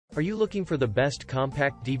Are you looking for the best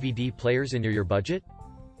compact DVD players in your budget?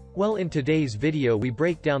 Well, in today's video we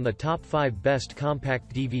break down the top 5 best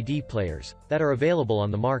compact DVD players that are available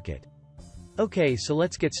on the market. Okay, so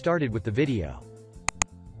let's get started with the video.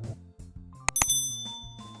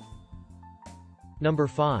 Number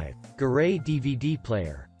 5. Gueray DVD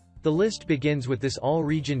Player. The list begins with this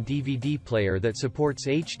all-region DVD player that supports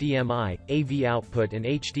HDMI, AV output and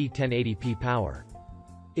HD 1080p power.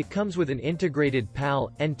 It comes with an integrated PAL,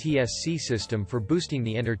 NTSC system for boosting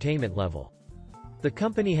the entertainment level. The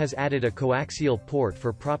company has added a coaxial port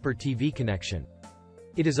for proper TV connection.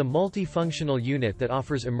 It is a multifunctional unit that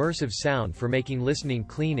offers immersive sound for making listening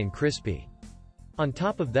clean and crispy. On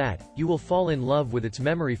top of that, you will fall in love with its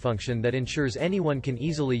memory function that ensures anyone can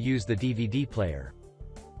easily use the DVD player.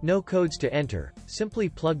 No codes to enter, simply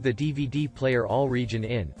plug the DVD player all region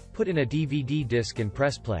in, put in a DVD disc and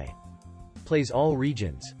press play. Plays all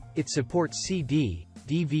regions. It supports CD,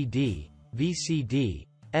 DVD, VCD,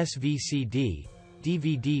 SVCD,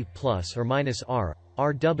 DVD plus or minus R,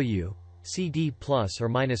 RW, CD plus or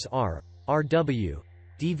minus R, RW,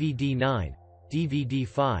 DVD 9, DVD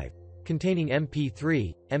 5, containing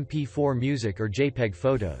MP3, MP4 music or JPEG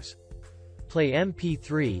photos. Play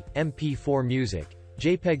MP3, MP4 music,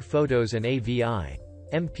 JPEG photos and AVI,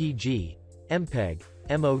 MPG, MPEG,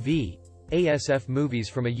 MOV, ASF movies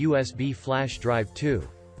from a USB flash drive too.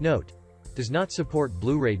 Note: does not support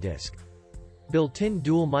Blu-ray disc. Built-in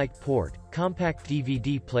dual mic port, compact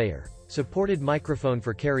DVD player, supported microphone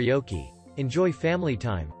for karaoke. Enjoy family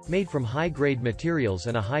time, made from high-grade materials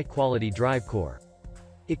and a high-quality drive core.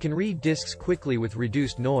 It can read discs quickly with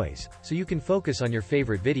reduced noise, so you can focus on your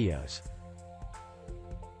favorite videos.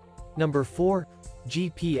 Number 4.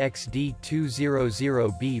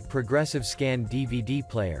 GPXD200B Progressive Scan DVD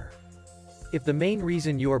Player. If the main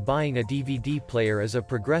reason you are buying a DVD player is a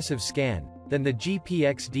progressive scan, then the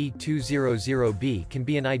GPXD200B can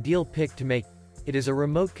be an ideal pick to make. It is a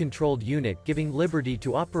remote-controlled unit giving liberty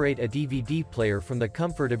to operate a DVD player from the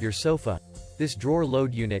comfort of your sofa. This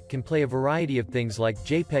drawer-load unit can play a variety of things like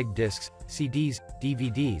JPEG discs, CDs,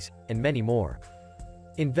 DVDs, and many more.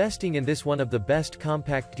 Investing in this one of the best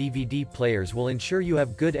compact DVD players will ensure you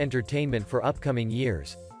have good entertainment for upcoming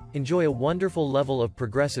years. Enjoy a wonderful level of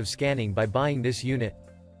progressive scanning by buying this unit.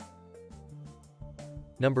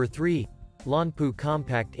 Number 3. Lonpoo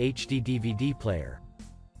Compact HD DVD Player.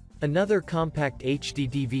 Another compact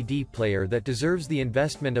HD DVD player that deserves the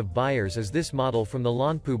investment of buyers is this model from the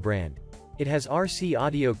Lonpoo brand. It has RC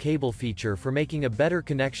audio cable feature for making a better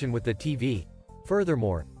connection with the TV.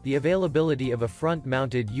 Furthermore, the availability of a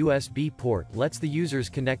front-mounted USB port lets the users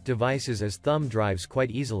connect devices as thumb drives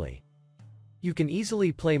quite easily. You can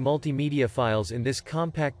easily play multimedia files in this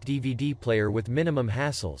compact DVD player with minimum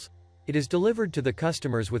hassles. It is delivered to the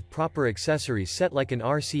customers with proper accessories set like an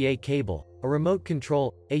RCA cable, a remote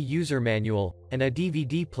control, a user manual, and a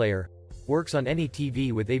DVD player. Works on any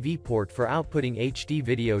TV with AV port for outputting HD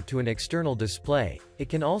video to an external display. It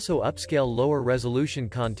can also upscale lower resolution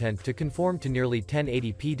content to conform to nearly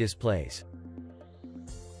 1080p displays.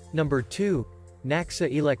 Number 2.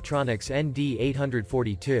 NAXA Electronics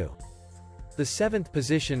ND842. The 7th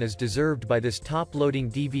position is deserved by this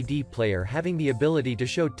top-loading DVD player having the ability to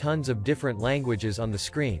show tons of different languages on the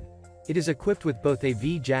screen. It is equipped with both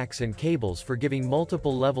AV jacks and cables for giving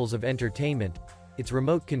multiple levels of entertainment. Its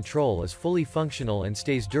remote control is fully functional and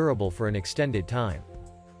stays durable for an extended time.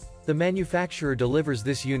 The manufacturer delivers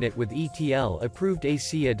this unit with ETL-approved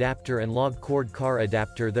AC adapter and log cord car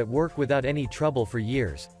adapter that work without any trouble for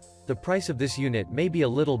years. The price of this unit may be a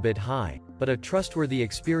little bit high, but a trustworthy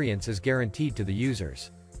experience is guaranteed to the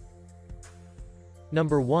users.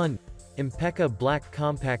 Number 1. Impecca Black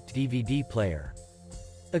Compact DVD Player.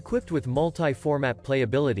 Equipped with multi-format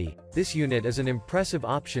playability, this unit is an impressive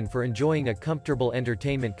option for enjoying a comfortable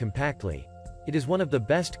entertainment compactly. It is one of the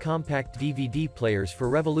best compact DVD players for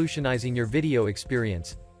revolutionizing your video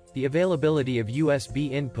experience. The availability of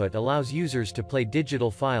USB input allows users to play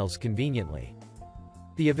digital files conveniently.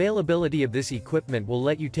 The availability of this equipment will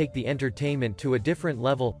let you take the entertainment to a different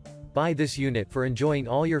level. Buy this unit for enjoying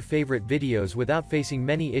all your favorite videos without facing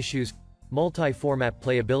many issues. Multi-format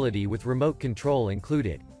playability with remote control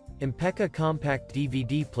included. Impecca Compact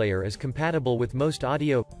DVD Player is compatible with most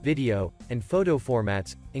audio, video, and photo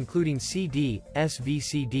formats, including CD,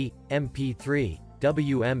 SVCD, MP3,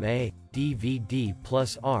 WMA, DVD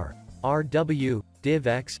plus R, RW,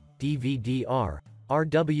 DivX, DVD-R,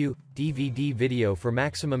 RW, DVD video for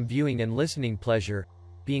maximum viewing and listening pleasure.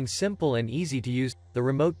 Being simple and easy to use, the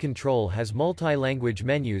remote control has multi-language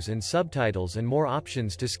menus and subtitles and more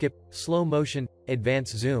options to skip, slow motion,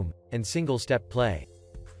 advanced zoom, and single-step play.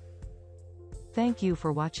 Thank you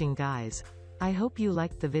for watching, guys. I hope you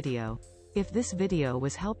liked the video. If this video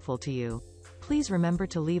was helpful to you, please remember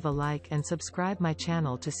to leave a like and subscribe my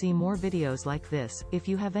channel to see more videos like this. If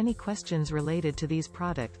you have any questions related to these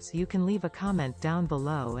products, you can leave a comment down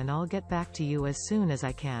below and I'll get back to you as soon as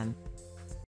I can.